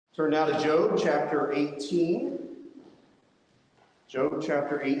Turn now to Job chapter 18. Job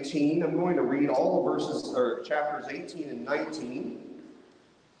chapter 18. I'm going to read all the verses, or chapters 18 and 19.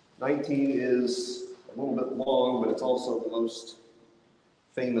 19 is a little bit long, but it's also the most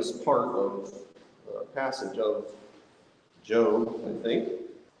famous part of the passage of Job, I think.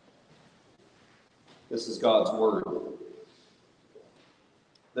 This is God's word.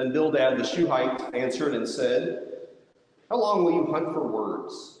 Then Bildad the Shuhite answered and said, "How long will you hunt for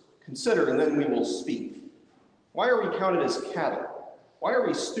words? Consider, and then we will speak. Why are we counted as cattle? Why are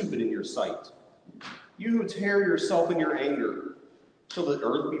we stupid in your sight? You who tear yourself in your anger, shall the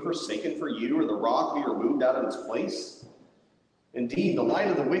earth be forsaken for you, or the rock be removed out of its place? Indeed, the light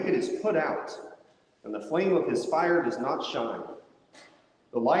of the wicked is put out, and the flame of his fire does not shine.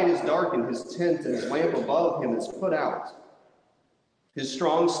 The light is dark in his tent, and his lamp above him is put out. His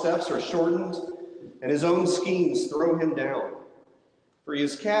strong steps are shortened, and his own schemes throw him down. For he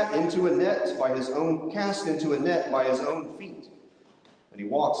is cast into a net by his own feet, and he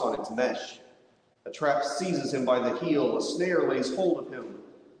walks on its mesh. A trap seizes him by the heel, a snare lays hold of him.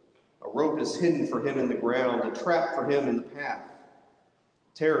 A rope is hidden for him in the ground, a trap for him in the path.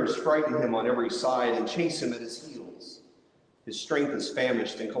 Terrors frighten him on every side and chase him at his heels. His strength is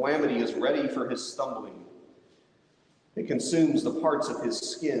famished, and calamity is ready for his stumbling. It consumes the parts of his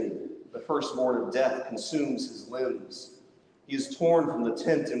skin. The firstborn of death consumes his limbs. He is torn from the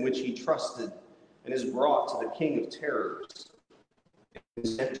tent in which he trusted and is brought to the king of terrors. In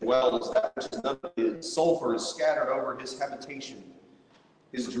his tent dwells that which is none of his. Sulfur is scattered over his habitation.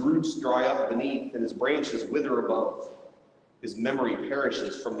 His roots dry up beneath, and his branches wither above. His memory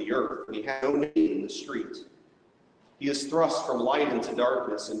perishes from the earth, and he has no name in the street. He is thrust from light into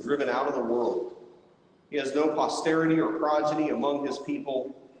darkness and driven out of the world. He has no posterity or progeny among his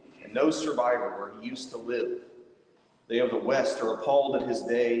people, and no survivor where he used to live. They of the west are appalled at his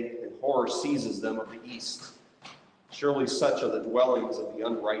day, and horror seizes them of the east. Surely such are the dwellings of the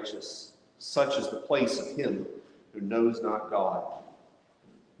unrighteous. Such is the place of him who knows not God."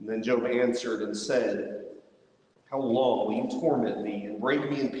 And then Job answered and said, "How long will you torment me and break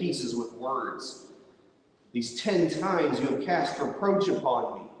me in pieces with words? These 10 times you have cast reproach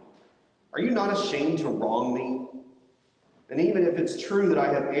upon me. Are you not ashamed to wrong me? And even if it's true that I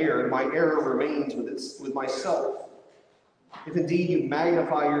have erred, my error remains with myself. If indeed you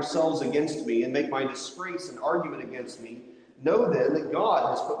magnify yourselves against me and make my disgrace an argument against me, know then that God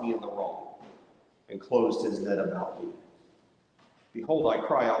has put me in the wrong and closed his net about me. Behold, I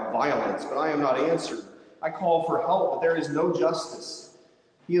cry out violence, but I am not answered. I call for help, but there is no justice.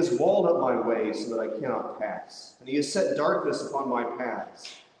 He has walled up my way so that I cannot pass, and he has set darkness upon my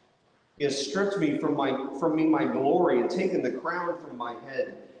paths. He has stripped me from me my glory and taken the crown from my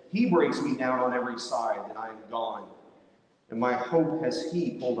head. He breaks me down on every side, and I am gone. And my hope has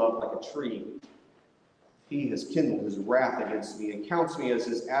he pulled up like a tree. He has kindled his wrath against me and counts me as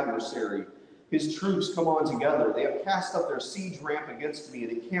his adversary. His troops come on together. They have cast up their siege ramp against me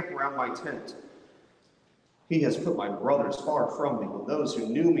and encamp around my tent. He has put my brothers far from me, and those who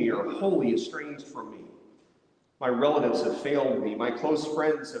knew me are wholly estranged from me. My relatives have failed me. My close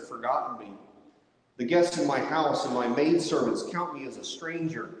friends have forgotten me. The guests in my house and my maidservants count me as a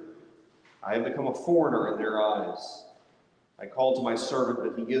stranger. I have become a foreigner in their eyes. I call to my servant,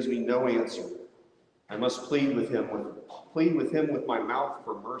 but he gives me no answer. I must plead with him with my mouth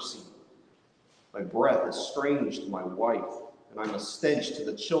for mercy. My breath is strange to my wife, and I'm a stench to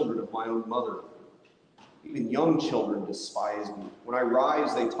the children of my own mother. Even young children despise me. When I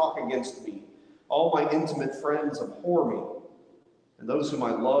rise, they talk against me. All my intimate friends abhor me, and those whom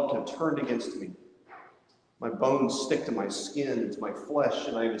I loved have turned against me. My bones stick to my skin and to my flesh,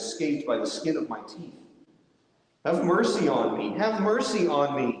 and I have escaped by the skin of my teeth. Have mercy on me, have mercy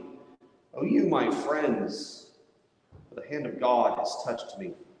on me, O you my friends, for the hand of God has touched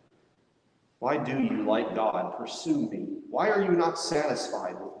me. Why do you, like God, pursue me? Why are you not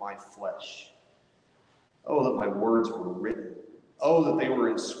satisfied with my flesh? Oh, that my words were written. Oh, that they were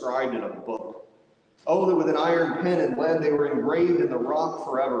inscribed in a book. Oh, that with an iron pen and lead they were engraved in the rock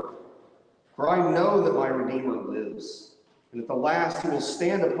forever. For I know that my Redeemer lives, and at the last he will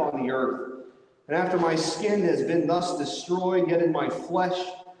stand upon the earth. And after my skin has been thus destroyed, yet in my flesh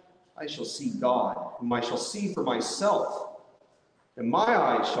I shall see God, whom I shall see for myself. And my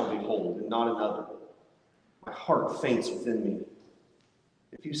eyes shall behold, and not another. My heart faints within me.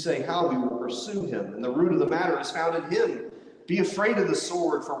 If you say, how we will pursue him, and the root of the matter is found in him. Be afraid of the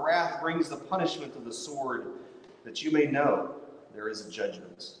sword, for wrath brings the punishment of the sword, that you may know there is a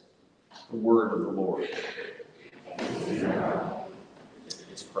judgment. The word of the Lord.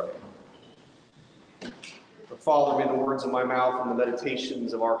 Let's pray. Father, may the words of my mouth and the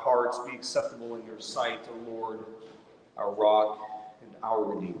meditations of our hearts be acceptable in your sight, O Lord, our rock and our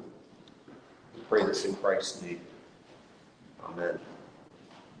Redeemer. We pray this in Christ's name. Amen.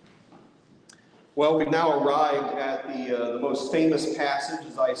 Well, we've now arrived at the most famous passage,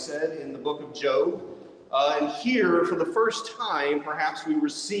 as I said, in the book of Job. And here, for the first time, perhaps we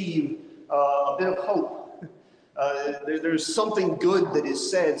receive a bit of hope. There's something good that is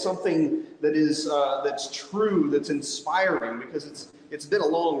said, something that is that's true, that's inspiring, because it's been a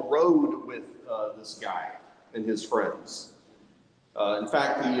long road with this guy and his friends. In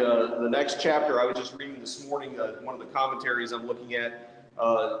fact, the next chapter I was just reading this morning, one of the commentaries I'm looking at,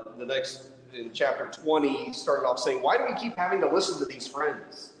 in chapter 20, started off saying, why do we keep having to listen to these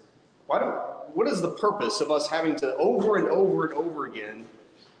friends? What is the purpose of us having to over and over and over again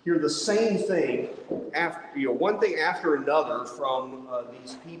hear the same thing, one thing after another from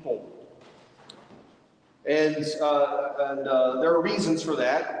these people? And there are reasons for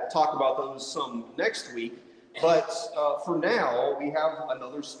that. We'll talk about those some next week. But for now, we have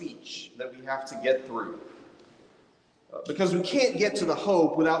another speech that we have to get through. Because we can't get to the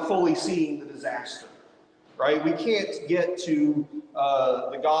hope without fully seeing the disaster, right? We can't get to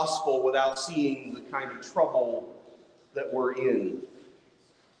the gospel without seeing the kind of trouble that we're in.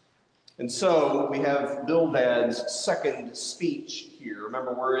 And so we have Bildad's second speech here.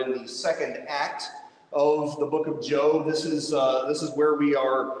 Remember, we're in the second act of the book of Job. This is where we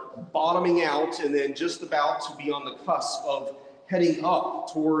are bottoming out and then just about to be on the cusp of heading up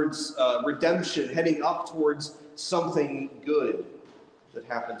towards redemption, heading up towards something good that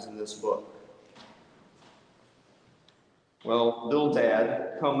happens in this book. Well,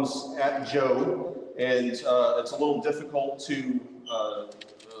 Bildad comes at Job, and it's a little difficult to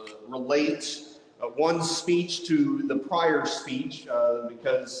relate one speech to the prior speech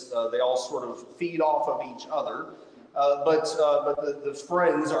because they all sort of feed off of each other. But the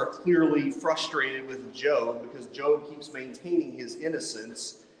friends are clearly frustrated with Job because Job keeps maintaining his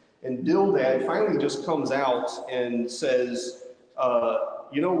innocence. And Bildad finally just comes out and says,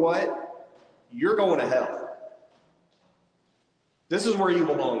 you know what? You're going to hell. This is where you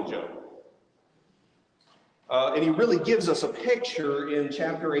belong, Job. And he really gives us a picture in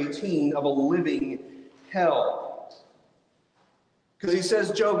chapter 18 of a living hell. Because he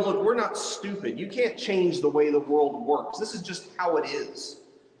says, Job, look, we're not stupid. You can't change the way the world works. This is just how it is.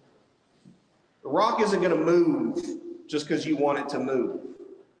 The rock isn't going to move just because you want it to move.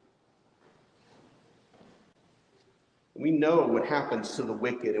 We know what happens to the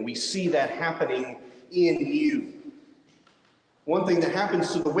wicked, and we see that happening in you. One thing that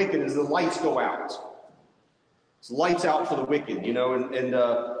happens to the wicked is the lights go out. It's lights out for the wicked, and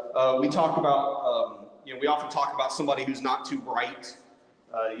we talk about, we often talk about somebody who's not too bright.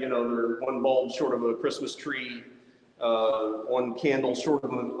 They're one bulb short of a Christmas tree, one candle short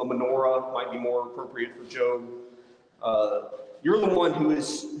of a menorah, might be more appropriate for Job. You're the one who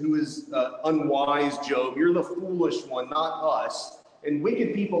is unwise, Job. You're the foolish one, not us. And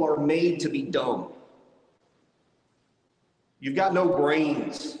wicked people are made to be dumb. You've got no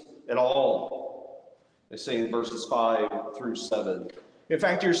brains at all, they say in verses 5 through 7. In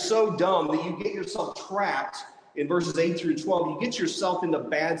fact, you're so dumb that you get yourself trapped in verses 8 through 12. You get yourself into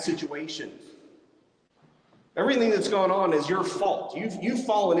bad situations. Everything that's gone on is your fault. You've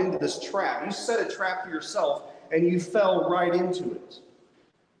fallen into this trap. You set a trap for yourself, and you fell right into it.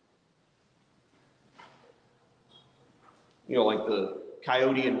 Like the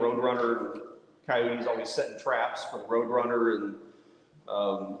Coyote and Roadrunner. Coyote's always setting traps for the Roadrunner, and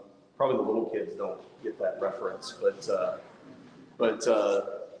probably the little kids don't get that reference, but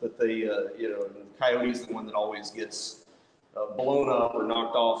they, Coyote's the one that always gets blown up or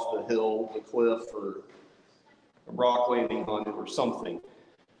knocked off the hill, the cliff, or a rock landing on it or something.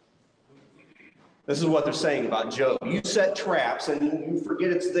 This is what they're saying about Job. You set traps and you forget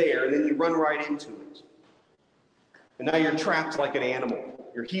it's there, and then you run right into it. And now you're trapped like an animal.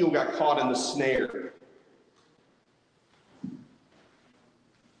 Your heel got caught in the snare.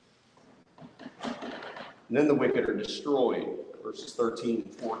 And then the wicked are destroyed, verses 13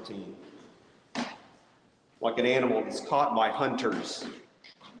 and 14. Like an animal that's caught by hunters,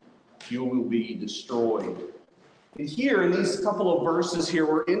 you will be destroyed. And here, in these couple of verses here,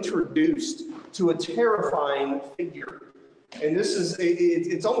 we're introduced to a terrifying figure. And this is,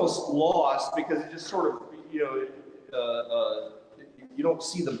 it's almost lost because it just sort of, you don't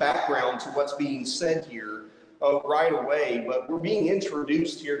see the background to what's being said here right away, but we're being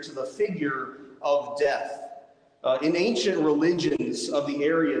introduced here to the figure of death. In ancient religions of the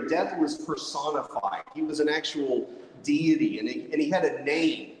area, death was personified. He was an actual deity, and he had a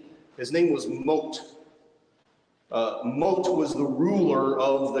name. His name was Mot. Mot was the ruler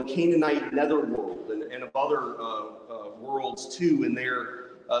of the Canaanite netherworld and of other worlds too in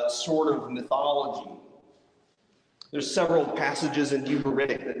their sort of mythology. There's several passages in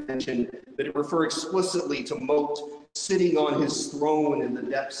Ugaritic that mention that it refer explicitly to Mot sitting on his throne in the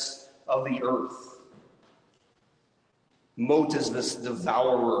depths of the earth. Mot is this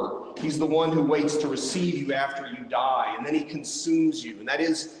devourer. He's the one who waits to receive you after you die, and then he consumes you. And that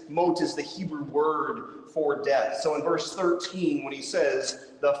is, Mot is the Hebrew word for death. So in verse 13, when he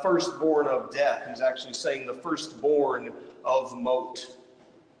says the firstborn of death, he's actually saying the firstborn of Mot.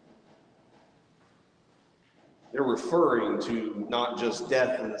 They're referring to not just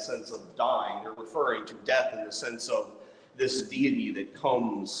death in the sense of dying, they're referring to death in the sense of this deity that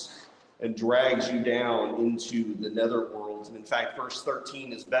comes and drags you down into the netherworld. And in fact, verse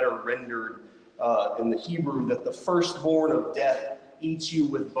 13 is better rendered in the Hebrew that the firstborn of death eats you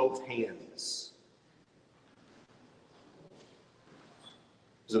with both hands.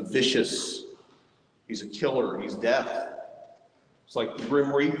 He's a vicious, he's a killer, he's death. It's like the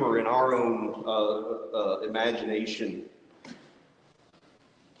Grim Reaper in our own imagination.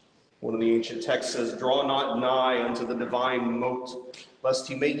 One of the ancient texts says, "Draw not nigh unto the divine Mot, lest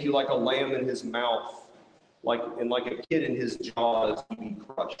he make you like a lamb in his mouth, and like a kid in his jaws, you be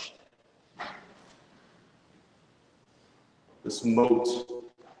crushed." This Mot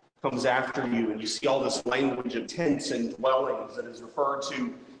comes after you, and you see all this language of tents and dwellings that is referred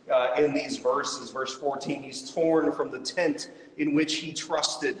to in these verses. Verse 14, he's torn from the tent in which he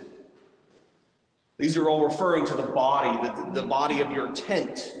trusted. These are all referring to the body, the body of your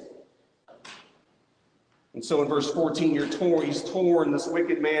tent. And so in verse 14, he's torn, this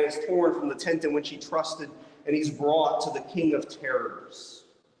wicked man is torn from the tent in which he trusted, and he's brought to the King of Terrors.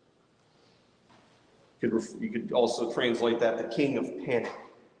 You could also translate that the King of Panic.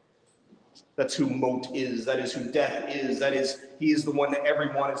 That's who Mot is. That is who death is. That is, he is the one that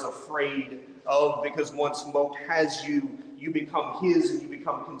everyone is afraid of, because once Mot has you, you become his and you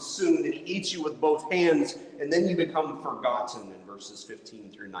become consumed, and he eats you with both hands, and then you become forgotten in verses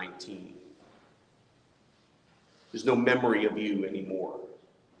 15 through 19. There's no memory of you anymore.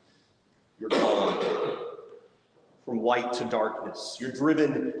 You're gone. From light to darkness. You're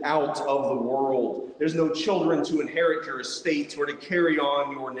driven out of the world. There's no children to inherit your estate or to carry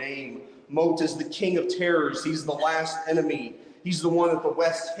on your name. Mot is the King of Terrors. He's the last enemy. He's the one that the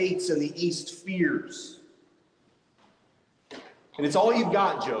West hates and the East fears. And it's all you've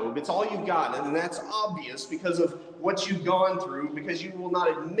got, Job. It's all you've got. And that's obvious because of what you've gone through, because you will not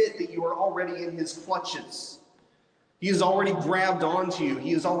admit that you are already in his clutches. He has already grabbed onto you.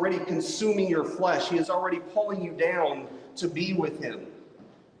 He is already consuming your flesh. He is already pulling you down to be with him.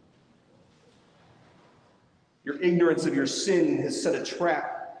 Your ignorance of your sin has set a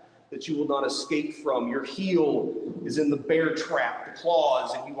trap that you will not escape from. Your heel is in the bear trap, the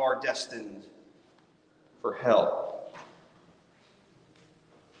claws, and you are destined for hell.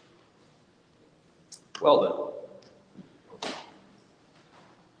 Well then,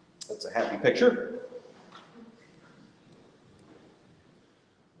 that's a happy picture.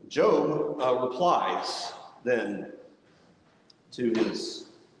 Job replies then to his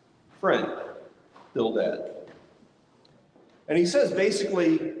friend, Bildad. And he says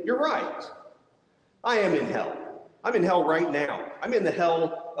basically, you're right. I am in hell. I'm in hell right now. I'm in the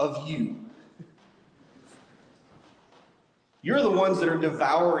hell of you. You're the ones that are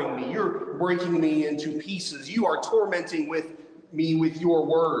devouring me. You're breaking me into pieces. You are tormenting me with your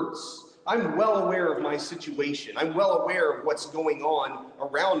words. I'm well aware of my situation. I'm well aware of what's going on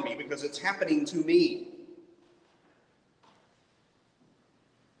around me because it's happening to me.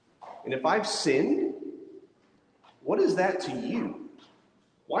 And if I've sinned, what is that to you?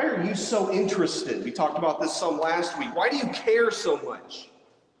 Why are you so interested? We talked about this some last week. Why do you care so much?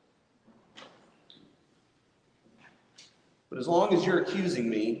 But as long as you're accusing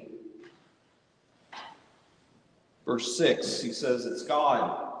me, verse 6, he says, it's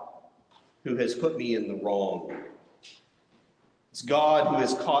God who has put me in the wrong. It's God who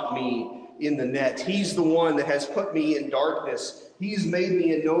has caught me in the net. He's the one that has put me in darkness. He's made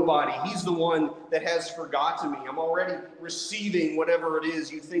me a nobody. He's the one that has forgotten me. I'm already receiving whatever it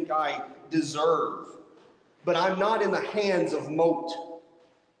is you think I deserve. But I'm not in the hands of Mot.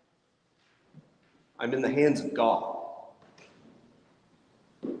 I'm in the hands of God.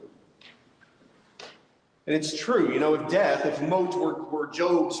 And it's true, if Mot were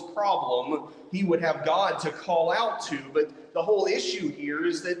Job's problem, he would have God to call out to. But the whole issue here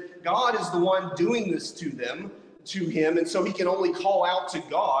is that God is the one doing this to him, and so he can only call out to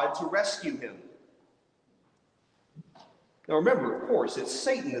God to rescue him. Now remember, of course, it's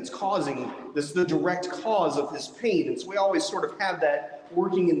Satan that's causing this, the direct cause of his pain. And so we always sort of have that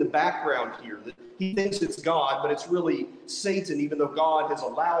working in the background here, that he thinks it's God, but it's really Satan, even though God has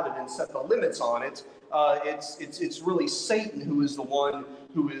allowed it and set the limits on it. It's really Satan who is the one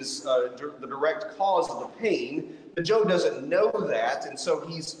who is the direct cause of the pain. But Job doesn't know that, and so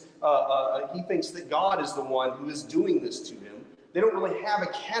he thinks that God is the one who is doing this to him. They don't really have a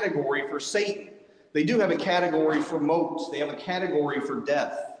category for Satan. They do have a category for Mot. They have a category for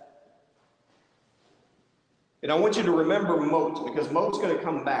death. And I want you to remember Mot, because Mot's going to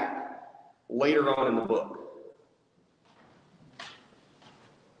come back later on in the book.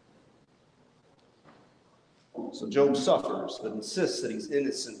 So Job suffers, but insists that he's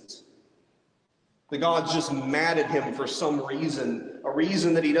innocent. That God's just mad at him for some reason, a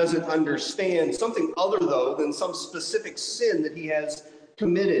reason that he doesn't understand, something other, though, than some specific sin that he has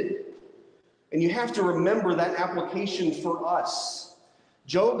committed. And you have to remember that application for us.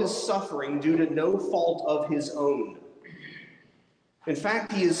 Job is suffering due to no fault of his own. In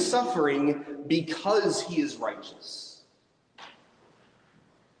fact, he is suffering because he is righteous.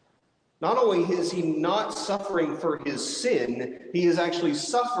 Not only is he not suffering for his sin, he is actually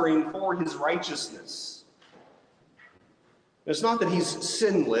suffering for his righteousness. It's not that he's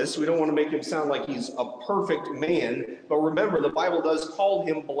sinless. We don't want to make him sound like he's a perfect man. But remember, the Bible does call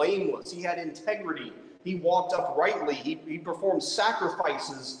him blameless. He had integrity. He walked uprightly. He performed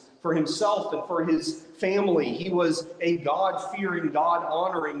sacrifices for himself and for his family. He was a God-fearing,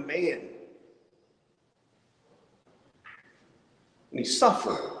 God-honoring man. And he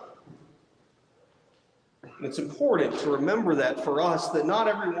suffered. And it's important to remember that for us, that not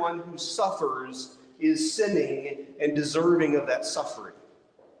everyone who suffers is sinning and deserving of that suffering.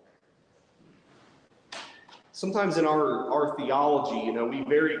 Sometimes in our theology, we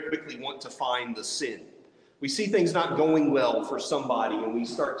very quickly want to find the sin. We see things not going well for somebody, and we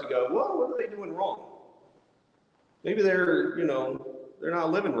start to go, well, what are they doing wrong? Maybe they're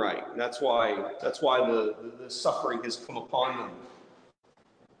not living right. And that's why the suffering has come upon them.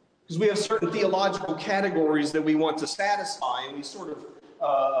 Because we have certain theological categories that we want to satisfy, and we sort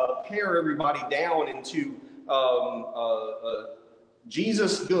of pare everybody down into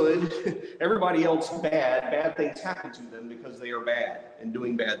Jesus good, everybody else bad. Bad things happen to them because they are bad and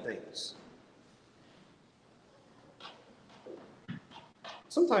doing bad things.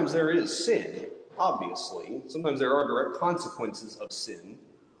 Sometimes there is sin, obviously. Sometimes there are direct consequences of sin.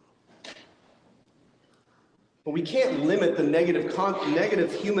 But we can't limit the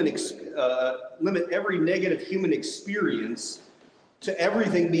limit every negative human experience to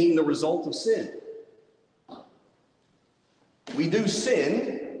everything being the result of sin. We do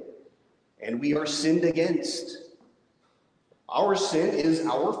sin, and we are sinned against. Our sin is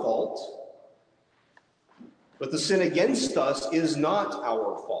our fault, but the sin against us is not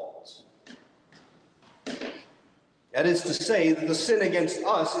our fault. That is to say that the sin against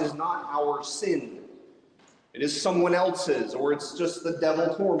us is not our sin. It is someone else's, or it's just the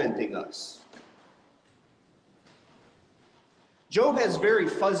devil tormenting us. Job has very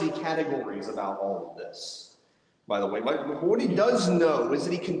fuzzy categories about all of this, by the way. But what he does know is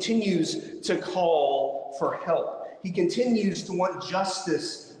that he continues to call for help. He continues to want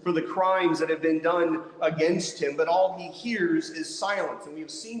justice for the crimes that have been done against him, but all he hears is silence. And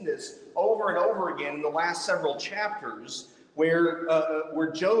we've seen this over and over again in the last several chapters, where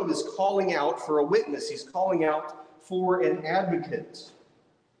Job is calling out for a witness. He's calling out for an advocate.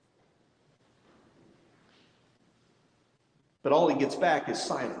 But all he gets back is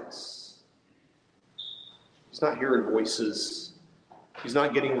silence. He's not hearing voices. He's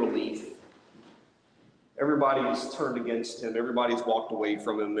not getting relief. Everybody's turned against him. Everybody's walked away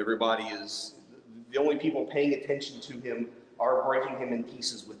from him. The only people paying attention to him are breaking him in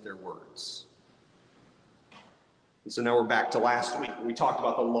pieces with their words. And so now we're back to last week. We talked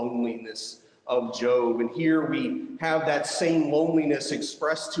about the loneliness of Job. And here we have that same loneliness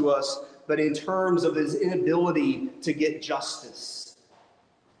expressed to us, but in terms of his inability to get justice.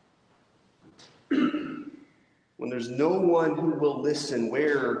 When there's no one who will listen,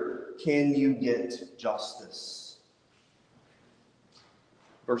 where can you get justice?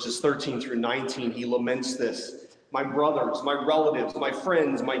 Verses 13 through 19, he laments this. My brothers, my relatives, my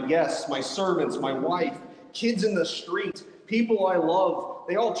friends, my guests, my servants, my wife, kids in the street, people I love,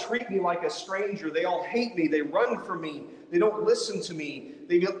 they all treat me like a stranger. They all hate me. They run from me. They don't listen to me.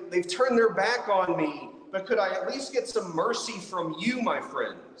 They've turned their back on me. But could I at least get some mercy from you, my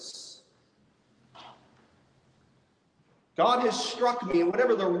friends? God has struck me, and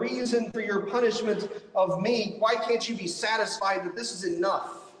whatever the reason for your punishment of me, why can't you be satisfied that this is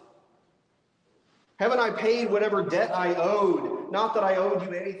enough? Haven't I paid whatever debt I owed? Not that I owed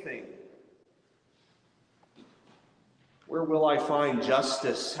you anything. Where will I find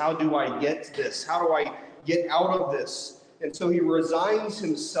justice? How do I get this? How do I get out of this? And so he resigns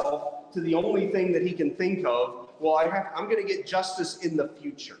himself to the only thing that he can think of. Well, I'm going to get justice in the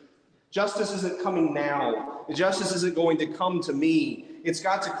future. Justice isn't coming now. Justice isn't going to come to me. It's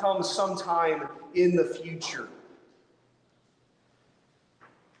got to come sometime in the future.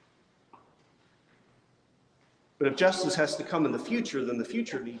 But if justice has to come in the future, then the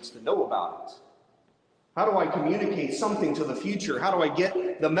future needs to know about it. How do I communicate something to the future? How do I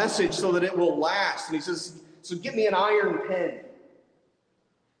get the message so that it will last? And he says, so get me an iron pen.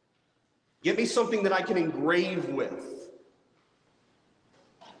 Get me something that I can engrave with.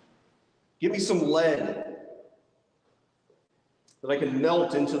 Give me some lead that I can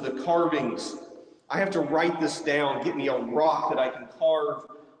melt into the carvings. I have to write this down. Get me a rock that I can carve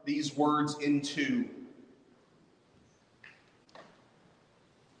these words into,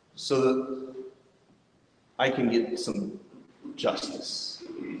 so that I can get some justice.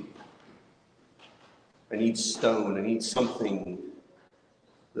 I need stone. I need something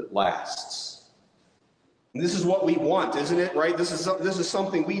that lasts. And this is what we want, isn't it? Right? This is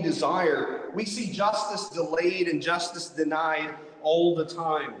something we desire. We see justice delayed and justice denied all the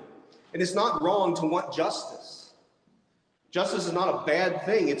time. And it's not wrong to want justice. Justice is not a bad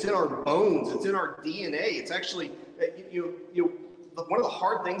thing. It's in our bones. It's in our DNA. It's actually, one of the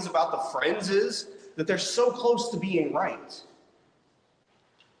hard things about the Friends is that they're so close to being right.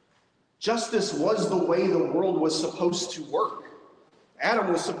 Justice was the way the world was supposed to work.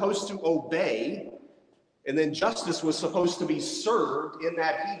 Adam was supposed to obey, and then justice was supposed to be served in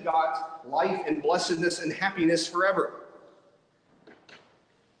that he got life and blessedness and happiness forever.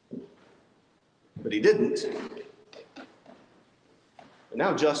 But he didn't. And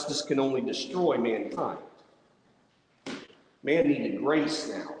now justice can only destroy mankind. Man needed grace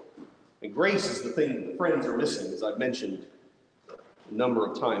now. And grace is the thing that the Friends are missing, as I've mentioned a number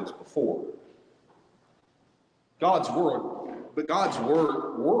of times before. God's world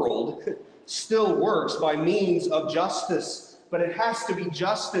still works by means of justice, but it has to be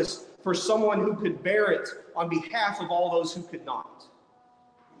justice for someone who could bear it on behalf of all those who could not.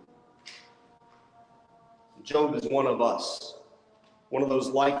 Job is one of us, one of those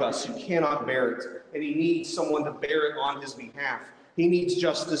like us who cannot bear it, and he needs someone to bear it on his behalf. He needs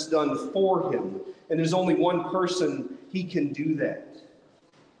justice done for him, and there's only one person he can do that.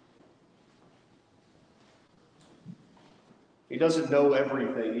 He doesn't know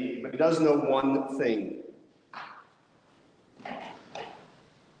everything, but he does know one thing.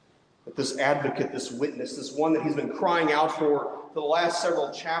 That this advocate, this witness, this one that he's been crying out for the last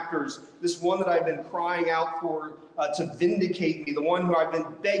several chapters, this one that I've been crying out for to vindicate me, the one who I've been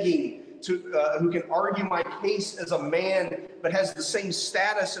begging to, who can argue my case as a man, but has the same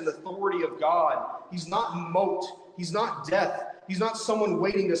status and authority of God. He's not moat. He's not death. He's not someone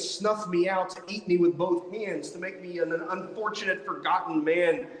waiting to snuff me out, to eat me with both hands, to make me an unfortunate, forgotten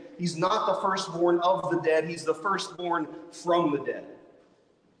man. He's not the firstborn of the dead. He's the firstborn from the dead.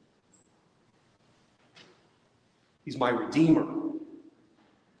 He's my Redeemer.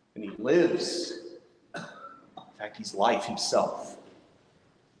 And he lives. In fact, he's life himself.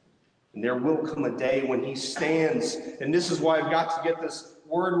 And there will come a day when he stands, and this is why I've got to get this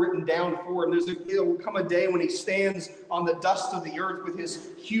word written down for him. There will come a day when he stands on the dust of the earth with his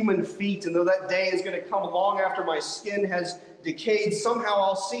human feet, and though that day is going to come long after my skin has decayed, somehow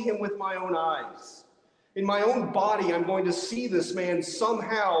I'll see him with my own eyes. In my own body, I'm going to see this man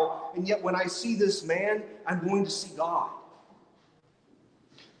somehow, and yet when I see this man, I'm going to see God.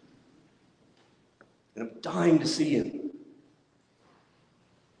 And I'm dying to see him.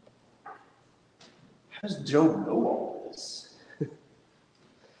 How does Job know all this?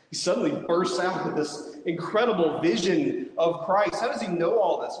 He suddenly bursts out with this incredible vision of Christ. How does he know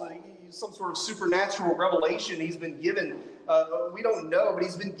all this? Some sort of supernatural revelation he's been given. We don't know, but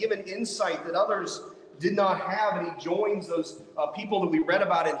he's been given insight that others did not have, and he joins those people that we read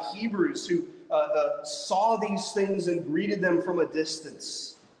about in Hebrews who saw these things and greeted them from a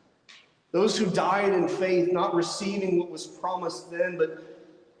distance. Those who died in faith, not receiving what was promised then, but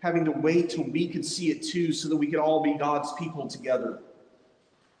having to wait till we could see it too, so that we could all be God's people together.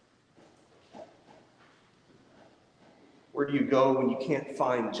 Where do you go when you can't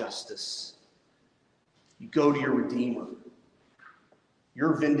find justice? You go to your Redeemer,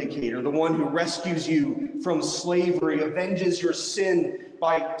 your vindicator, the one who rescues you from slavery, avenges your sin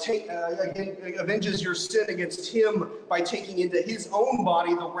avenges your sin against him by taking into his own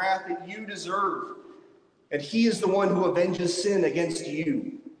body the wrath that you deserve. And he is the one who avenges sin against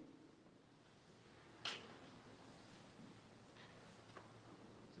you.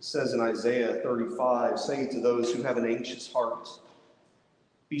 says in Isaiah 35, saying to those who have an anxious heart,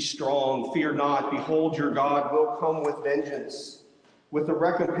 "Be strong, fear not. Behold, your God will come with vengeance. With the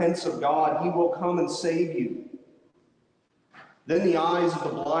recompense of God, he will come and save you. Then the eyes of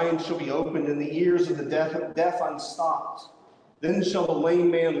the blind shall be opened, and the ears of the deaf unstopped. Then shall the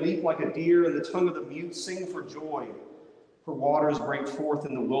lame man leap like a deer, and the tongue of the mute sing for joy. For waters break forth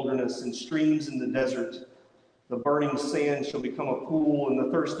in the wilderness, and streams in the desert. The burning sand shall become a pool, and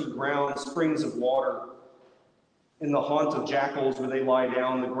the thirsty ground springs of water. In the haunt of jackals where they lie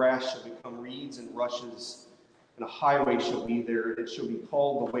down, the grass shall become reeds and rushes, and a highway shall be there, and it shall be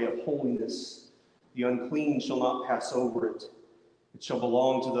called the way of holiness. The unclean shall not pass over it. It shall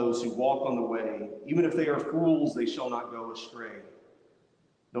belong to those who walk on the way. Even if they are fools, they shall not go astray.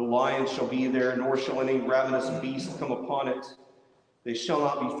 No lion shall be there, nor shall any ravenous beast come upon it. They shall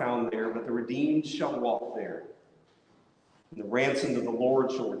not be found there, but the redeemed shall walk there. And the ransomed of the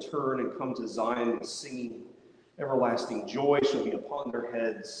Lord shall return and come to Zion with singing. Everlasting joy shall be upon their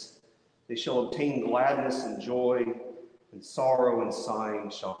heads. They shall obtain gladness and joy, and sorrow and sighing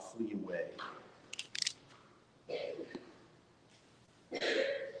shall flee away."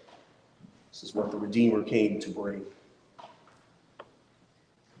 This is what the Redeemer came to bring.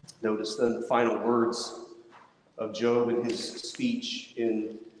 Notice then the final words of Job in his speech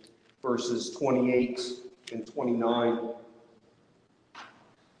in verses 28 and 29.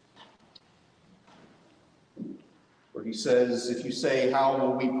 Where he says, "If you say, 'How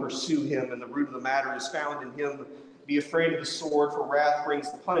will we pursue him?' and the root of the matter is found in him, be afraid of the sword, for wrath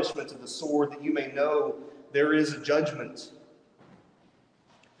brings the punishment of the sword, that you may know there is a judgment."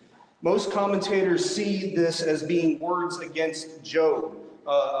 Most commentators see this as being words against Job.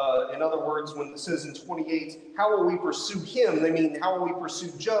 In other words, when it says in 28, "How will we pursue him?" they mean, how will we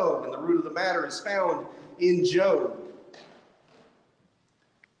pursue Job? And the root of the matter is found in Job.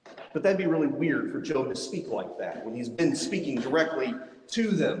 But that'd be really weird for Job to speak like that when he's been speaking directly to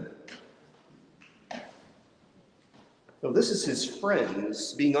them. No, this is his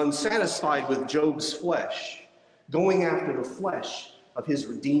friends being unsatisfied with Job's flesh, going after the flesh of his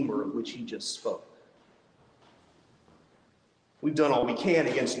Redeemer of which he just spoke. We've done all we can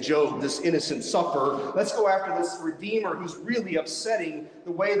against Job, this innocent sufferer. Let's go after this Redeemer who's really upsetting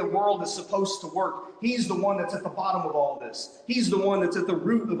the way the world is supposed to work. He's the one that's at the bottom of all this. He's the one that's at the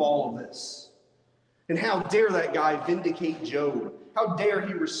root of all of this. And how dare that guy vindicate Job? How dare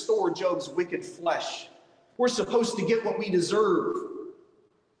he restore Job's wicked flesh? We're supposed to get what we deserve.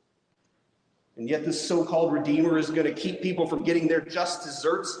 And yet this so-called Redeemer is going to keep people from getting their just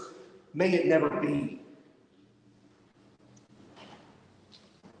deserts. May it never be.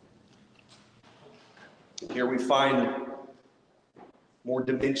 Here we find more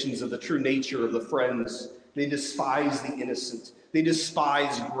dimensions of the true nature of the friends. They despise the innocent. They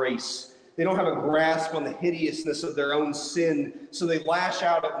despise grace. They don't have a grasp on the hideousness of their own sin, so they lash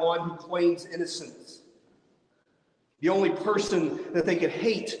out at one who claims innocence. The only person that they could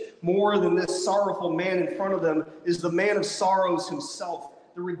hate more than this sorrowful man in front of them is the man of sorrows himself,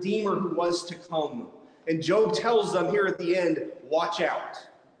 the Redeemer who was to come. And Job tells them here at the end, watch out.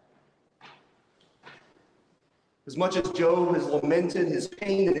 As much as Job has lamented his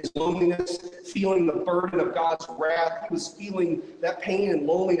pain and his loneliness, feeling the burden of God's wrath, he was feeling that pain and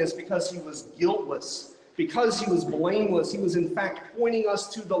loneliness because he was guiltless, because he was blameless. He was in fact pointing us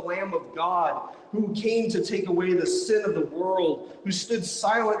to the Lamb of God who came to take away the sin of the world, who stood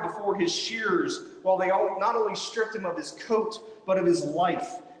silent before his shearers while they not only stripped him of his coat, but of his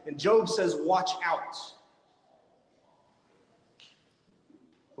life. And Job says, watch out.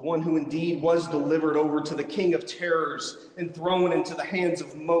 The one who indeed was delivered over to the king of terrors and thrown into the hands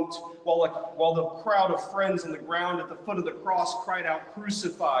of Moat, while the crowd of friends on the ground at the foot of the cross cried out,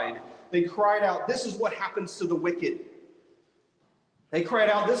 crucified. They cried out, this is what happens to the wicked. They cried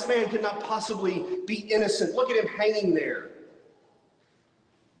out, this man could not possibly be innocent. Look at him hanging there.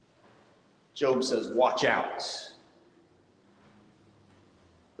 Job says, watch out.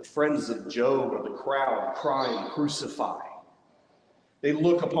 The friends of Job are the crowd crying, crucify. They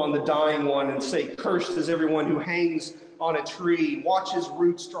look upon the dying one and say, cursed is everyone who hangs on a tree. Watch his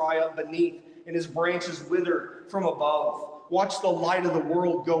roots dry up beneath and his branches wither from above. Watch the light of the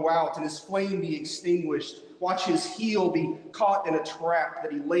world go out and his flame be extinguished. Watch his heel be caught in a trap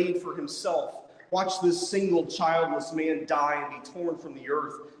that he laid for himself. Watch this single childless man die and be torn from the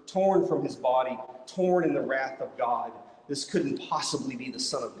earth, torn from his body, torn in the wrath of God. This couldn't possibly be the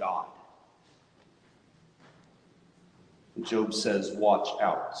Son of God. Job says, watch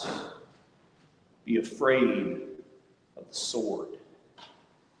out. Be afraid of the sword.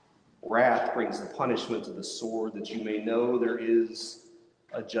 Wrath brings the punishment of the sword, that you may know there is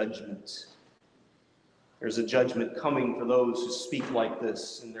a judgment. There's a judgment coming for those who speak like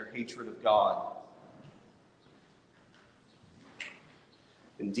this in their hatred of God.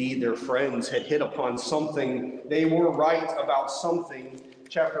 Indeed, their friends had hit upon something. They were right about something.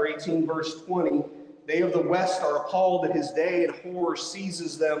 Chapter 18, verse 20. They of the west are appalled at his day, and horror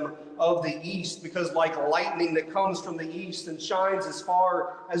seizes them of the east, because like lightning that comes from the east and shines as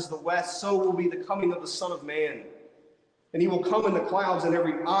far as the west, so will be the coming of the Son of Man. And he will come in the clouds, and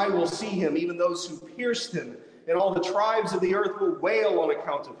every eye will see him, even those who pierced him, and all the tribes of the earth will wail on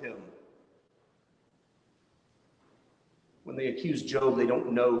account of him. When they accuse Job, they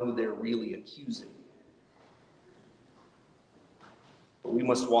don't know who they're really accusing. But we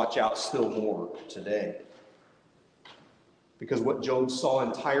must watch out still more today. Because what Job saw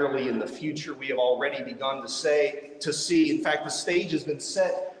entirely in the future, we have already begun to see. In fact, the stage has been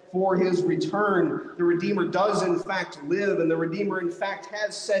set for his return. The Redeemer does in fact live, and the Redeemer in fact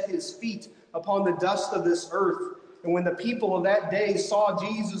has set his feet upon the dust of this earth. And when the people of that day saw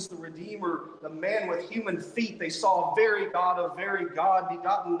Jesus, the Redeemer, the man with human feet, they saw a very God,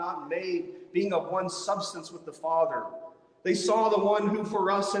 begotten, not made, being of one substance with the Father. They saw the one who for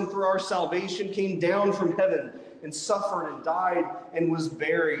us and for our salvation came down from heaven and suffered and died and was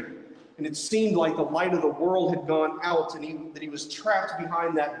buried. And it seemed like the light of the world had gone out, and that he was trapped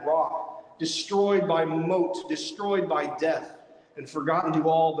behind that rock, destroyed by moat, destroyed by death, and forgotten to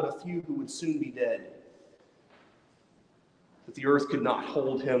all but a few who would soon be dead. That the earth could not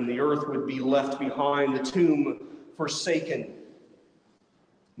hold him. The earth would be left behind, the tomb forsaken.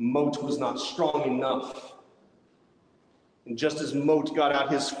 Moat was not strong enough. And just as Moat got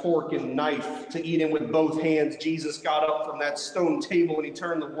out his fork and knife to eat him with both hands, Jesus got up from that stone table and he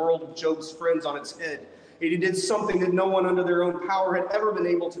turned the world of Job's friends on its head. And he did something that no one under their own power had ever been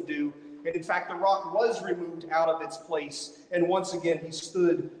able to do. And in fact, the rock was removed out of its place. And once again, he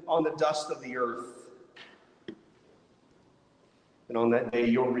stood on the dust of the earth. And on that day,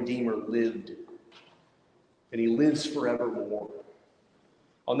 your Redeemer lived. And he lives forevermore.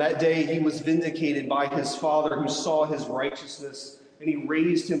 On that day, he was vindicated by his Father who saw his righteousness, and he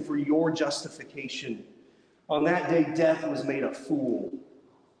raised him for your justification. On that day, death was made a fool.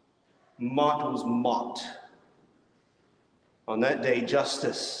 Mott was mocked. On that day,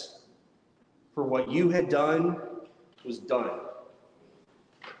 justice for what you had done was done.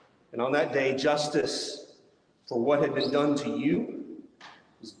 And on that day, justice for what had been done to you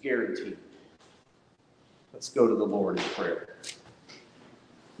was guaranteed. Let's go to the Lord in prayer.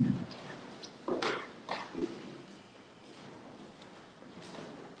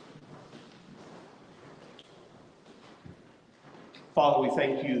 Father, we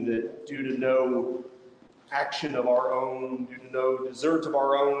thank you that due to no action of our own, due to no desert of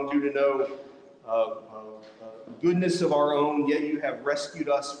our own, due to no goodness of our own, yet you have rescued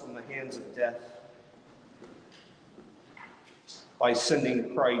us from the hands of death by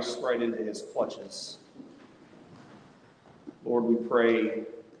sending Christ right into his clutches. Lord, we pray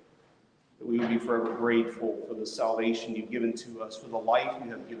that we would be forever grateful for the salvation you've given to us, for the life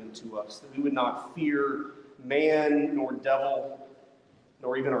you have given to us, that we would not fear man nor devil,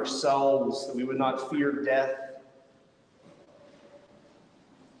 nor even ourselves, that we would not fear death,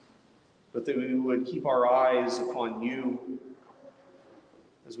 but that we would keep our eyes upon you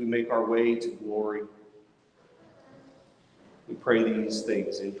as we make our way to glory. We pray these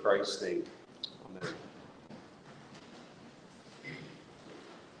things in Christ's name. Amen.